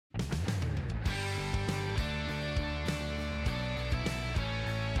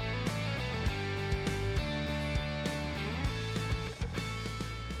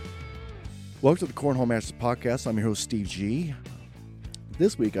Welcome to the Cornhole Masters Podcast. I'm your host, Steve G.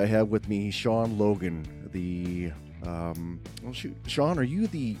 This week I have with me Sean Logan, Sean, are you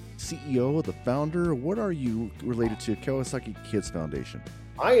the CEO, the founder? What are you related to Kawasaki Kids Foundation?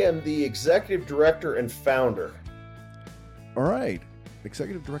 I am the executive director and founder. All right.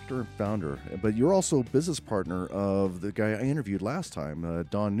 Executive director and founder. But you're also business partner of the guy I interviewed last time,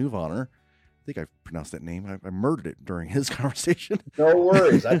 Don Newvanner. I think I pronounced that name. I murdered it during his conversation. No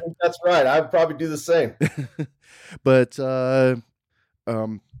worries. I think that's right. I'd probably do the same. But you're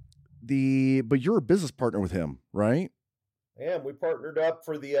a business partner with him, right? And we partnered up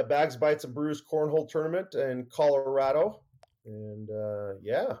for the Bags, Bites, and Brews Cornhole Tournament in Colorado. And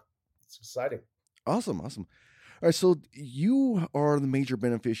it's exciting. Awesome. All right, so you are the major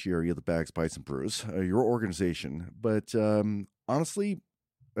beneficiary of the Bags, Bites, and Brews, your organization. But honestly,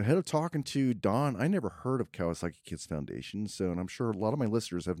 ahead of talking to Don, I never heard of Kawasaki Kids Foundation, and I'm sure a lot of my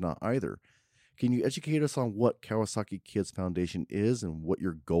listeners have not either. Can you educate us on what Kawasaki Kids Foundation is and what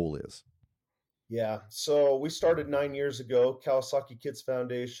your goal is? Yeah, so we started 9 years ago. Kawasaki Kids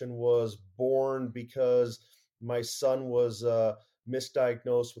Foundation was born because my son was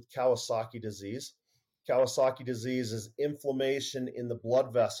misdiagnosed with Kawasaki disease. Kawasaki disease is inflammation in the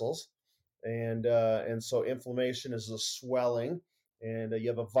blood vessels, and so inflammation is a swelling. And you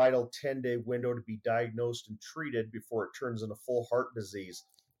have a vital 10-day window to be diagnosed and treated before it turns into full heart disease.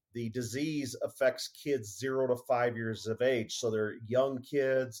 The disease affects kids 0 to 5 years of age. So they're young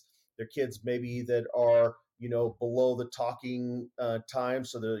kids. They're kids maybe that are, below the talking time.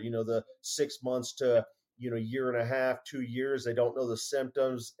 So they're, the 6 months to, year and a half, 2 years. They don't know the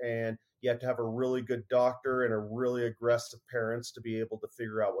symptoms. And you have to have a really good doctor and a really aggressive parents to be able to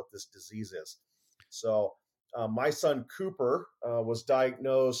figure out what this disease is. So my son Cooper was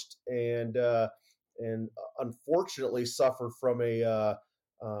diagnosed and unfortunately suffered from a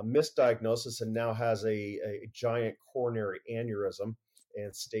misdiagnosis and now has a giant coronary aneurysm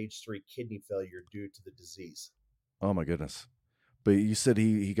and stage 3 kidney failure due to the disease. Oh my goodness! But you said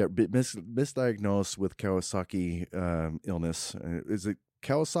he got misdiagnosed with Kawasaki illness. Is it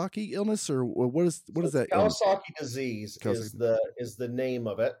Kawasaki illness or what is that? Kawasaki disease is the name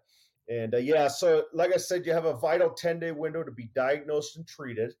of it. And so like I said, you have a vital 10-day window to be diagnosed and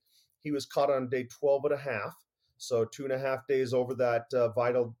treated. He was caught on day 12 and a half. So 2.5 days over that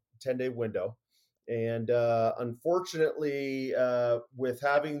vital 10-day window. And unfortunately, with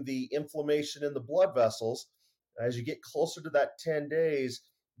having the inflammation in the blood vessels, as you get closer to that 10 days,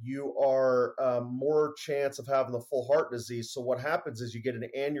 you are more chance of having the full heart disease. So what happens is you get an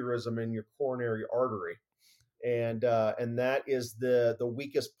aneurysm in your coronary artery. And that is the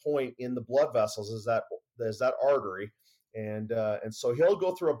weakest point in the blood vessels is that artery. And so he'll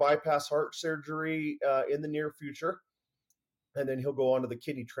go through a bypass heart surgery in the near future, and then he'll go onto the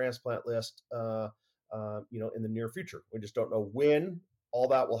kidney transplant list, in the near future. We just don't know when all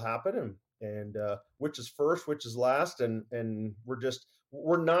that will happen, and which is first, which is last, and we're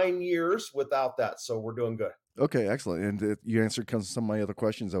 9 years without that, so we're doing good. Okay, excellent. And you answered some of my other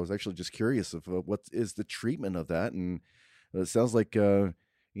questions. I was actually just curious of what is the treatment of that, and it sounds like if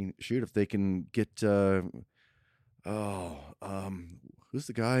they can get. Who's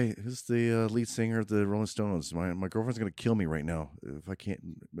the guy? Who's the lead singer of the Rolling Stones? My girlfriend's gonna kill me right now if I can't.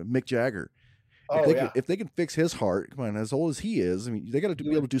 Mick Jagger. If they can fix his heart, come on, as old as he is, I mean, they got to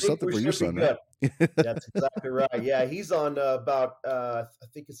be able to do something for your son, right? That's exactly right. Yeah, he's on about I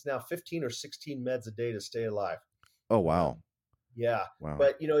think it's now 15 or 16 meds a day to stay alive. Oh wow. Yeah. Wow.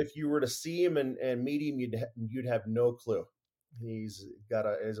 But if you were to see him and meet him, you'd have no clue. He's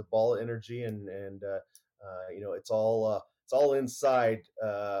a ball of energy, and it's all inside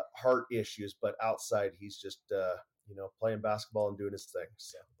heart issues, but outside he's just playing basketball and doing his thing.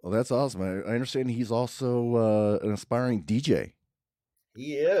 So. Well, that's awesome. I understand he's also an aspiring DJ.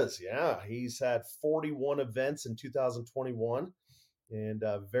 He is, yeah. He's had 41 events in 2021 and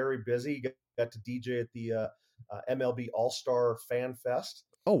very busy. He got to DJ at the MLB All-Star Fan Fest.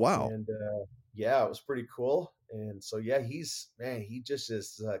 Oh, wow. And it was pretty cool. And so, he just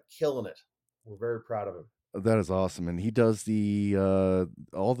is killing it. We're very proud of him. That is awesome. And he does the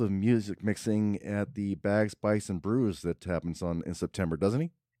all the music mixing at the Bags, Bites, and Brews that happens in September, doesn't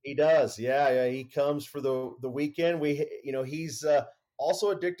he? He does. Yeah. He comes for the weekend. He's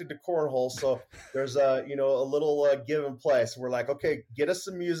also addicted to cornhole. So there's a little give and play. So we're like, okay, get us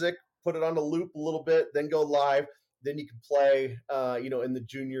some music, put it on a loop a little bit, then go live. Then you can play, in the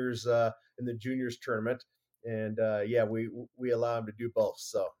juniors tournament. And we allow him to do both.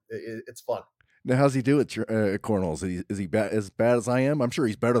 So it's fun. Now, how's he do at cornholes? Is he as bad as I am? I'm sure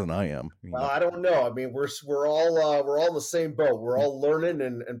he's better than I am. I don't know. I mean, we're all in the same boat. We're all learning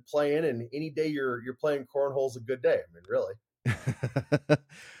and playing. And any day you're playing cornhole's a good day. I mean, really.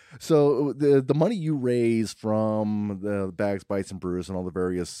 So the money you raise from the Bags, Bites, and Brews and all the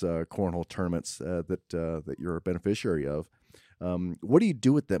various cornhole tournaments that you're a beneficiary of, what do you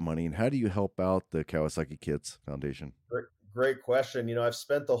do with that money, and how do you help out the Kawasaki Kids Foundation? Great question. You know, I've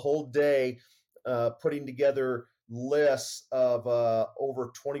spent the whole day putting together lists of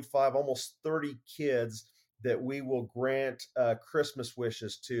over 25, almost 30 kids that we will grant Christmas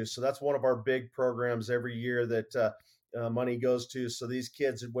wishes to. So that's one of our big programs every year that money goes to. So these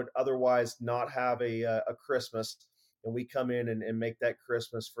kids would otherwise not have a Christmas, and we come in and make that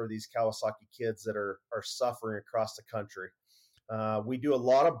Christmas for these Kawasaki kids that are suffering across the country. We do a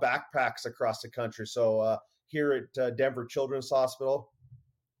lot of backpacks across the country. So here at Denver Children's Hospital,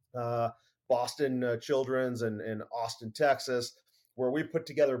 Boston Children's, and Austin, Texas, where we put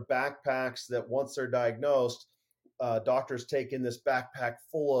together backpacks that once they're diagnosed, doctors take in this backpack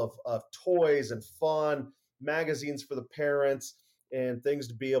full of toys and fun, magazines for the parents, and things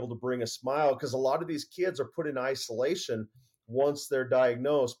to be able to bring a smile. Because a lot of these kids are put in isolation once they're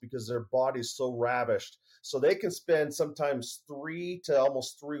diagnosed because their body's so ravished. So they can spend sometimes 3 to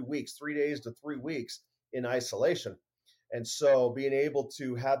almost 3 weeks, 3 days to 3 weeks in isolation. And so being able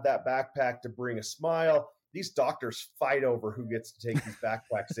to have that backpack to bring a smile, these doctors fight over who gets to take these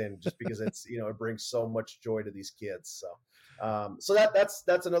backpacks in just because it's, you know, it brings so much joy to these kids. So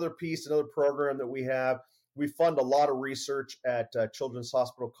that's another piece, another program that we have. We fund a lot of research at Children's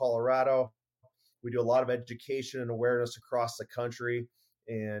Hospital Colorado. We do a lot of education and awareness across the country.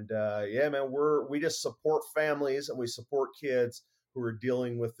 And yeah, man, we just support families and we support kids who are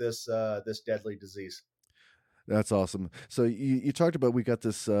dealing with this deadly disease. That's awesome. So you talked about we got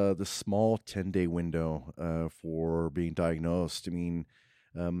this small 10-day window for being diagnosed. I mean,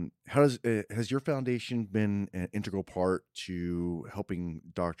 how has your foundation been an integral part to helping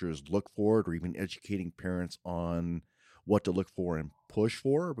doctors look for it, or even educating parents on what to look for and push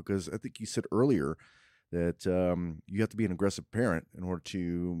for? Because I think you said earlier that you have to be an aggressive parent in order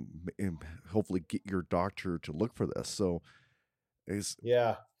to hopefully get your doctor to look for this. So,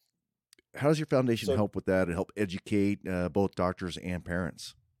 yeah. How does your foundation help with that and help educate both doctors and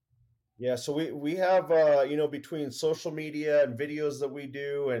parents? Yeah, so we have you know, between social media and videos that we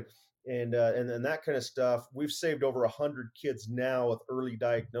do and that kind of stuff, we've saved over 100 kids now with early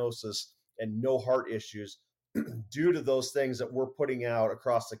diagnosis and no heart issues due to those things that we're putting out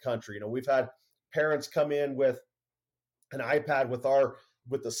across the country. You know, we've had parents come in with an iPad with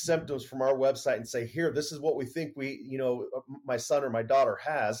the symptoms from our website and say, here, this is what we think my son or my daughter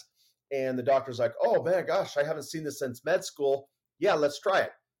has. And the doctor's like, oh man, gosh, I haven't seen this since med school. Yeah, let's try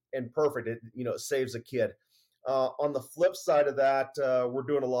it. And perfect. It saves a kid. On the flip side of that, we're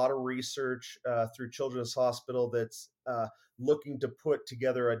doing a lot of research through Children's Hospital that's looking to put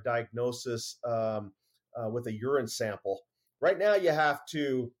together a diagnosis with a urine sample. Right now, you have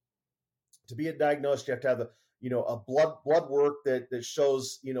to be diagnosed, you have to have a blood work that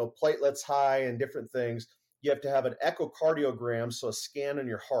shows platelets high and different things. You have to have an echocardiogram, so a scan on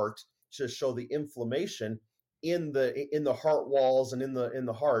your heart to show the inflammation in the heart walls and in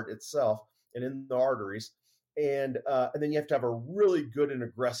the heart itself and in the arteries, and then you have to have a really good and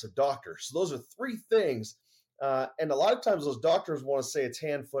aggressive doctor. So those are three things, and a lot of times those doctors want to say it's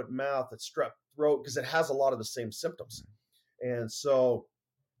hand, foot, mouth, it's strep throat because it has a lot of the same symptoms. And so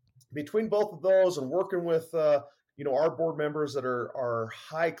between both of those and working with our board members that are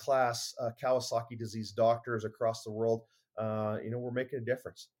high class Kawasaki disease doctors across the world, we're making a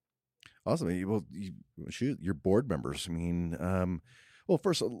difference. Awesome. Well, shoot, your board members. I mean, well,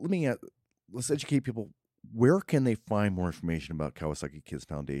 first, let's educate people. Where can they find more information about Kawasaki Kids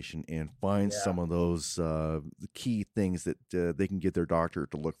Foundation and find some of those the key things that they can get their doctor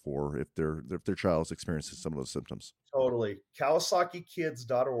to look for if their child's experiencing some of those symptoms? Totally.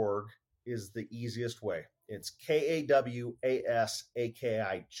 KawasakiKids.org is the easiest way. It's KAWASAKI,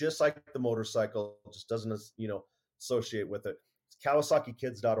 just like the motorcycle, just doesn't associate with it. It's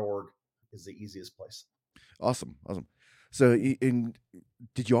KawasakiKids.org is the easiest place. Awesome. So,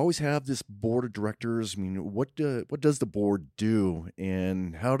 did you always have this board of directors? I mean, what does the board do,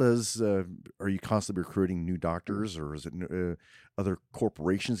 and how does are you constantly recruiting new doctors, or is it other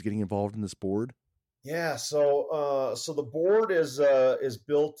corporations getting involved in this board? Yeah, so the board is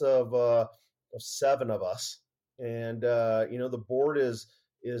built of 7 of us, and the board is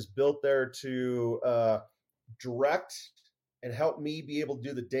built there to direct and help me be able to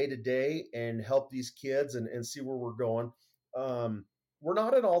do the day-to-day and help these kids and see where we're going. we're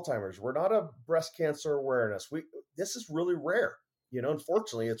not an Alzheimer's. We're not a breast cancer awareness. This is really rare.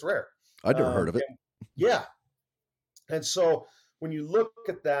 Unfortunately, it's rare. I'd never heard of it. Yeah. And so when you look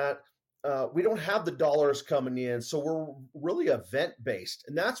at that, we don't have the dollars coming in. So we're really event based.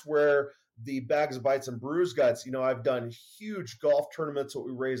 And that's where the Bags of Bites and Brews guts, I've done huge golf tournaments where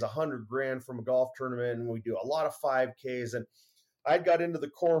we raise $100,000 from a golf tournament, and we do a lot of 5Ks. And I got into the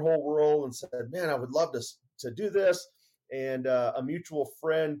cornhole world and said, man, I would love to do this. And a mutual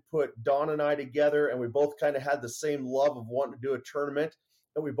friend put Don and I together, and we both kind of had the same love of wanting to do a tournament.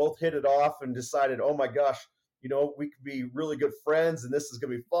 And we both hit it off and decided, oh my gosh, we could be really good friends, and this is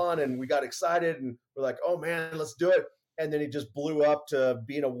going to be fun. And we got excited, and we're like, oh man, let's do it. And then it just blew up to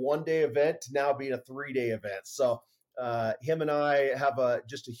being a 1-day event to now being a 3-day event. So him and I have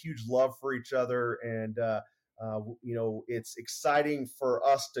just a huge love for each other. And, it's exciting for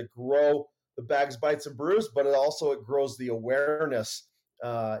us to grow the Bags, Bites, and Brews, but it grows the awareness,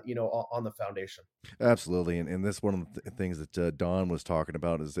 on the foundation. Absolutely. And that's one of the things that Don was talking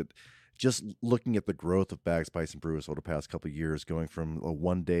about, is that just looking at the growth of Bags, Bites, and Brews over the past couple of years, going from a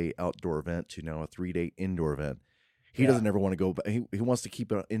 1-day outdoor event to now a 3-day indoor event. He doesn't ever want to go back. He wants to keep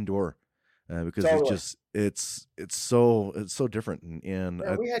it indoor because it's so different. And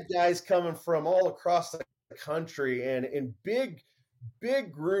we had guys coming from all across the country, and in big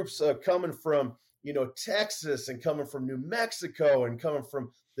groups coming from, Texas, and coming from New Mexico, and coming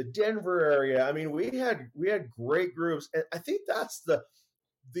from the Denver area. I mean, we had great groups. And I think that's the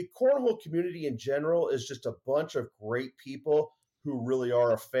cornhole community in general is just a bunch of great people who really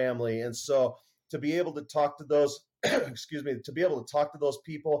are a family. And so to be able to talk to those, to be able to talk to those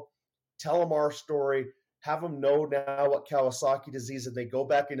people, tell them our story, have them know now what Kawasaki disease, and they go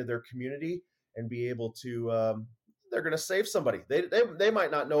back into their community and be able to, they're going to save somebody. They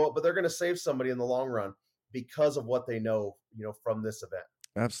might not know it, but they're going to save somebody in the long run because of what they know, from this event.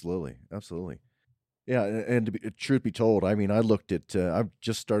 Absolutely. Absolutely. Yeah. And truth be told, I mean, I looked at, I've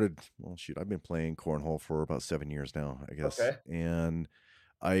just started, I've been playing cornhole for about 7 years now, I guess. Okay. And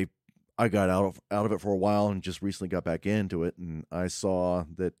I got out of it for a while and just recently got back into it. And I saw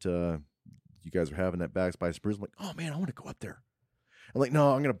that you guys were having that Bags, Bites, Brews. I'm like, oh man, I want to go up there. I'm like,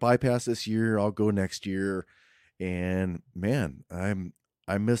 no, I'm going to bypass this year. I'll go next year. And man,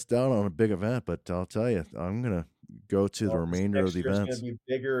 I missed out on a big event, but I'll tell you, I'm going to go to the remainder of the events. It's going to be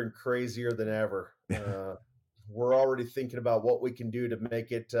bigger and crazier than ever. We're already thinking about what we can do to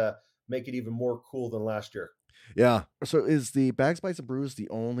make it even more cool than last year. Yeah. So is the Bags, Bites, and Brews the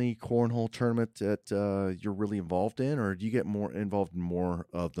only cornhole tournament that you're really involved in, or do you get more involved in more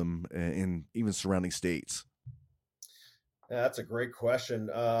of them in even surrounding states? Yeah, that's a great question.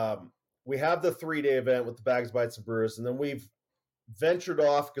 We have the 3-day event with the Bags, Bites, and Brews, and then we've ventured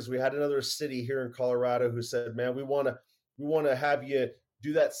off because we had another city here in Colorado who said, man, we want to have you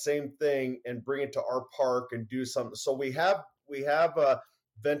do that same thing and bring it to our park and do something. So we have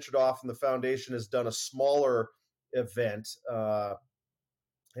ventured off, and the foundation has done a smaller event. But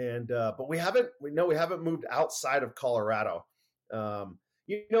we haven't moved outside of Colorado.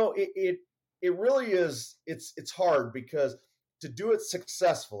 It really is, it's hard because to do it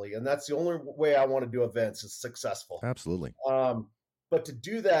successfully, and that's the only way I want to do events, is successful. Absolutely. But to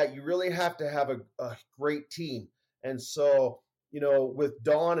do that, you really have to have a great team. And so, with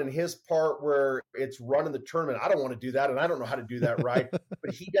Don and his part where it's running the tournament, I don't want to do that, and I don't know how to do that right,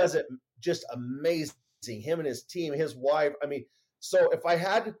 but he does it just amazing. Him and his team, his wife. I mean, so if I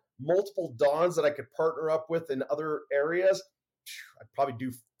had multiple Dons that I could partner up with in other areas, I'd probably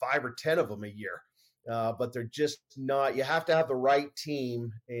do 5 or 10 of them a year. But they're just not. You have to have the right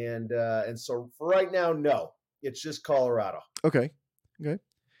team, and so for right now, no, it's just Colorado. Okay. Yeah.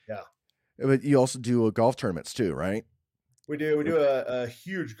 But you also do golf tournaments too, right? We do a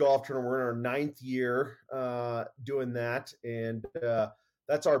huge golf tournament. We're in our 9th year doing that, and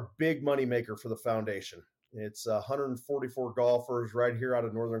that's our big money maker for the foundation. It's 144 golfers right here out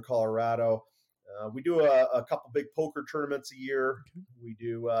of northern Colorado. We do a couple big poker tournaments a year. We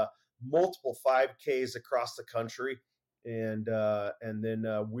do multiple 5Ks across the country, and then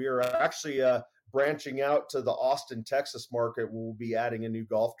we're actually branching out to the Austin, Texas market. We'll be adding a new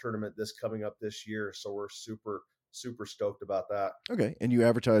golf tournament coming up this year, so we're super stoked about that. Okay, and you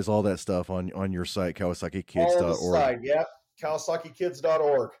advertise all that stuff on your site, KawasakiKids.org. On the site, yeah,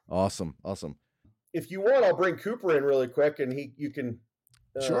 KawasakiKids.org. Awesome. If you want, I'll bring Cooper in really quick, and you can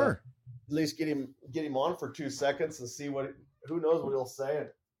sure at least get him on for 2 seconds and see who knows what he'll say.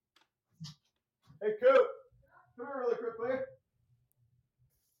 Hey, Coop, come here really quickly.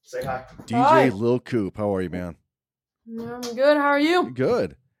 Say hi. DJ Lil Coop, how are you, man? I'm good. How are you?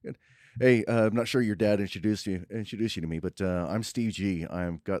 Good. Hey, I'm not sure your dad introduced you to me, but I'm Steve G.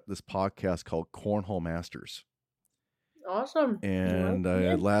 I've got this podcast called Cornhole Masters. Awesome. And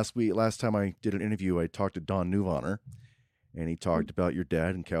last time I did an interview, I talked to Don Newvarner, and he talked about your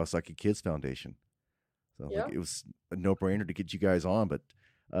dad and Kawasaki Kids Foundation. So like, it was a no-brainer to get you guys on, but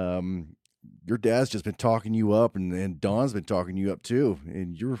your dad's just been talking you up, and Don's been talking you up too,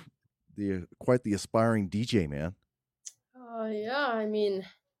 and you're quite the aspiring DJ, man. Yeah, I mean,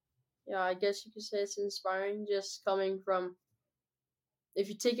 yeah, I guess you could say it's inspiring, just coming from, if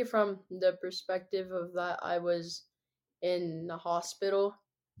you take it from the perspective of that I was in the hospital,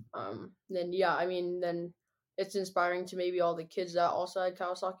 then yeah, I mean, then it's inspiring to maybe all the kids that also had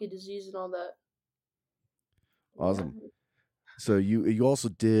Kawasaki disease and all that. Awesome. Yeah. So you also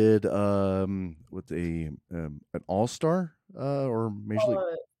did with an All-Star or Major League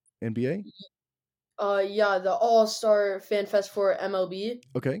NBA? Yeah, the All-Star Fan Fest for MLB.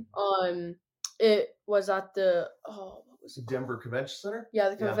 Okay. It was at the what was it? Denver Convention Center? Yeah,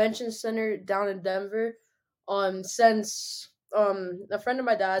 the Convention Center down in Denver. Since a friend of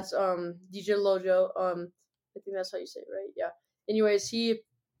my dad's, DJ Lojo, I think that's how you say it, right? Yeah. Anyways,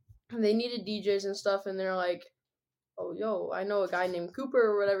 they needed DJs and stuff, and they're like, oh, yo, I know a guy named Cooper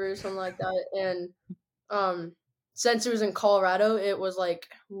or whatever, something like that. And since it was in Colorado, it was like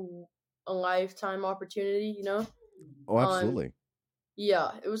a lifetime opportunity, you know? Oh, absolutely. Yeah,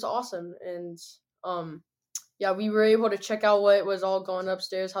 it was awesome. And yeah, we were able to check out what was all going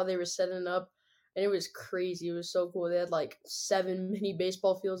upstairs, how they were setting up, and it was crazy. It was so cool. They had like 7 mini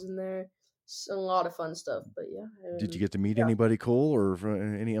baseball fields in there. A lot of fun stuff. But yeah. Did you get to meet anybody cool or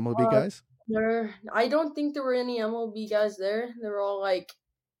any MLB guys? I don't think there were any MLB guys there. They were all like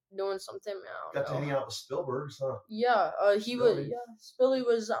doing something. Got to hang out with Spielberg, huh? Yeah, Spilly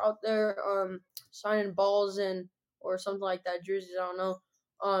was out there signing balls or something like that, jerseys, I don't know.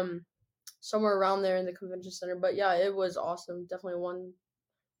 Somewhere around there in the convention center. But yeah, it was awesome. Definitely one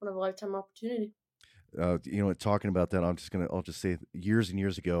of a lifetime opportunity. Talking about that, I'll just say years and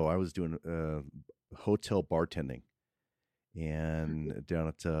years ago, I was doing hotel bartending, and down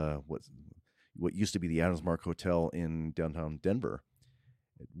at what used to be the Adams Mark Hotel in downtown Denver,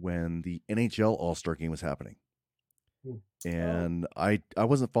 when the NHL All-Star Game was happening. And I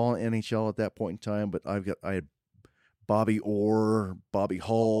wasn't following NHL at that point in time, but I had Bobby Orr, Bobby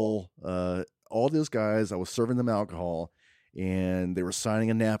Hull, all those guys. I was serving them alcohol, and they were signing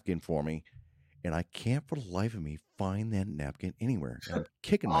a napkin for me. And I can't for the life of me find that napkin anywhere. And I'm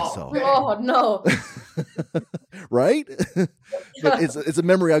kicking myself. Oh no! Right? But it's a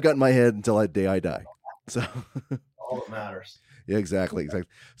memory I've got in my head until the day I die. So all that matters. Yeah, exactly.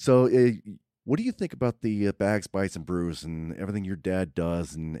 So, what do you think about the Bags, Bites, and Brews and everything your dad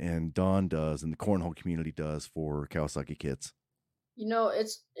does and Don does and the cornhole community does for Kawasaki Kids?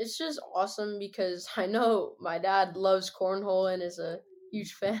 It's just awesome because I know my dad loves cornhole and is a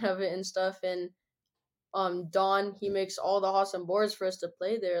huge fan of it and stuff. And Don, he makes all the awesome boards for us to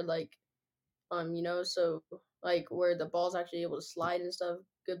play there, like so like where the ball's actually able to slide and stuff,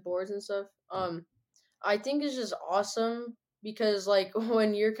 good boards and stuff. I think it's just awesome because like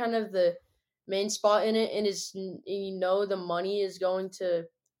when you're kind of the main spot in it and the money is going to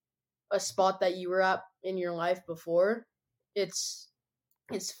a spot that you were at in your life before, it's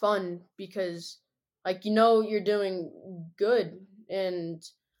fun because like you're doing good. And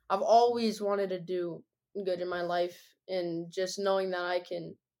I've always wanted to do good in my life, and just knowing that I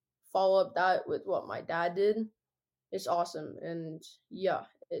can follow up that with what my dad did, it's awesome. And yeah,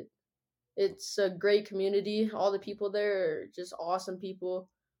 it's a great community. All the people there are just awesome people,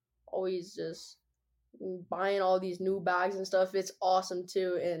 always just buying all these new bags and stuff. It's awesome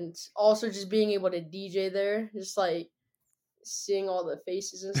too. And also just being able to DJ there, just like seeing all the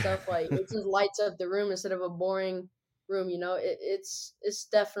faces and stuff, like it just lights up the room instead of a boring room. It's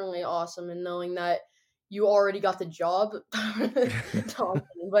definitely awesome. And knowing that you already got the job,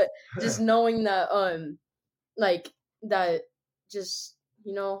 but just knowing that like that, just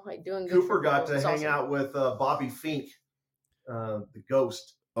like doing good. Cooper got to hang out with Bobby Fink, the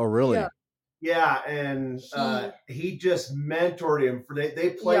Ghost. Oh, really? Yeah, and he just mentored him. They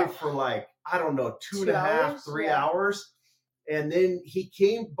played for like, I don't know, 2.5, 3 hours. And then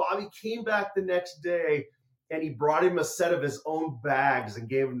Bobby came back the next day, and he brought him a set of his own bags and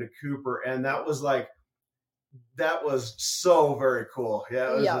gave them to Cooper. And that was so very cool.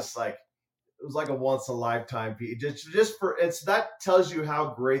 Yeah, it was just like, it was like a once in a lifetime. That tells you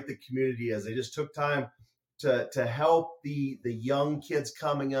how great the community is. They just took time to help the young kids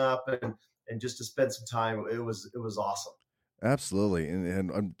coming up and just to spend some time. It was awesome. Absolutely.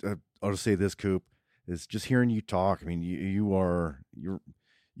 And I'll just say this, Coop, is just hearing you talk. I mean, you're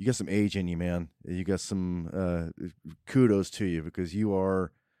you got some age in you, man. You got some kudos to you, because you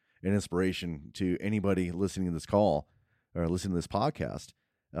are an inspiration to anybody listening to this call or listening to this podcast.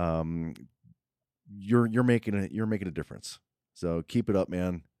 You're making a difference. So keep it up,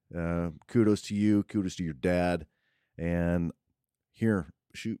 man. Kudos to you. Kudos to your dad. And hearing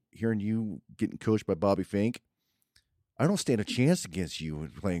you getting coached by Bobby Fink, I don't stand a chance against you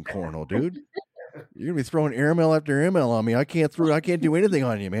playing cornhole, dude. You're gonna be throwing airmail after airmail on me. I can't do anything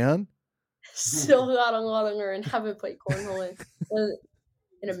on you, man. Still got a lot of her and haven't played cornhole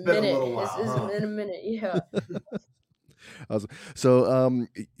in a minute. In a minute, yeah. So,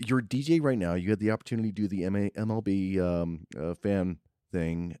 you're DJ right now. You had the opportunity to do the MLB fan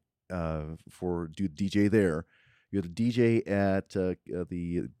thing do DJ there. You had a DJ at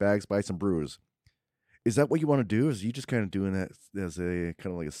the Bags, Bites, and Brews. Is that what you want to do? Is you just kind of doing that as a kind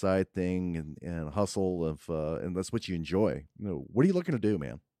of like a side thing and a hustle and that's what you enjoy? What are you looking to do,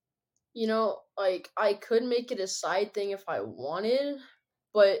 man? Like I could make it a side thing if I wanted,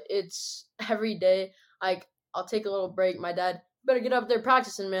 but it's every day. Like I'll take a little break. My dad, better get up there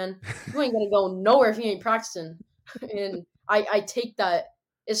practicing, man. You ain't gonna go nowhere if you ain't practicing. And I take that.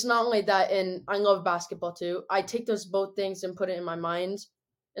 It's not only that, and I love basketball too. I take those both things and put it in my mind,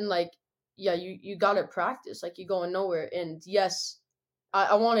 and like. Yeah, you got to practice. Like, you're going nowhere. And yes,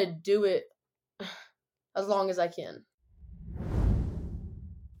 I want to do it as long as I can.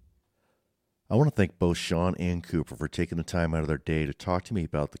 I want to thank both Sean and Cooper for taking the time out of their day to talk to me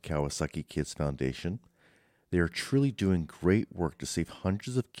about the Kawasaki Kids Foundation. They are truly doing great work to save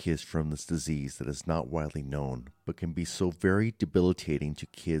hundreds of kids from this disease that is not widely known, but can be so very debilitating to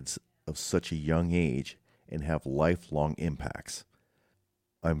kids of such a young age and have lifelong impacts.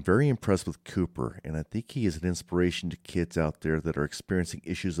 I'm very impressed with Cooper, and I think he is an inspiration to kids out there that are experiencing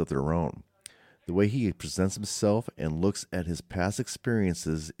issues of their own. The way he presents himself and looks at his past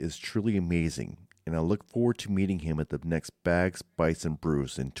experiences is truly amazing, and I look forward to meeting him at the next Bags, Bites, and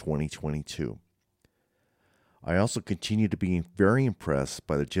Brews in 2022. I also continue to be very impressed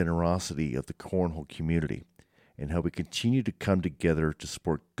by the generosity of the cornhole community and how we continue to come together to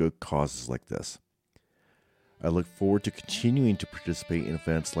support good causes like this. I look forward to continuing to participate in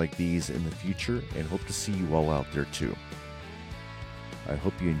events like these in the future and hope to see you all out there too. I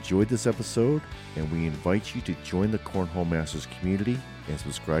hope you enjoyed this episode, and we invite you to join the Cornhole Masters community and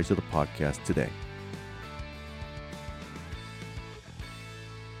subscribe to the podcast today.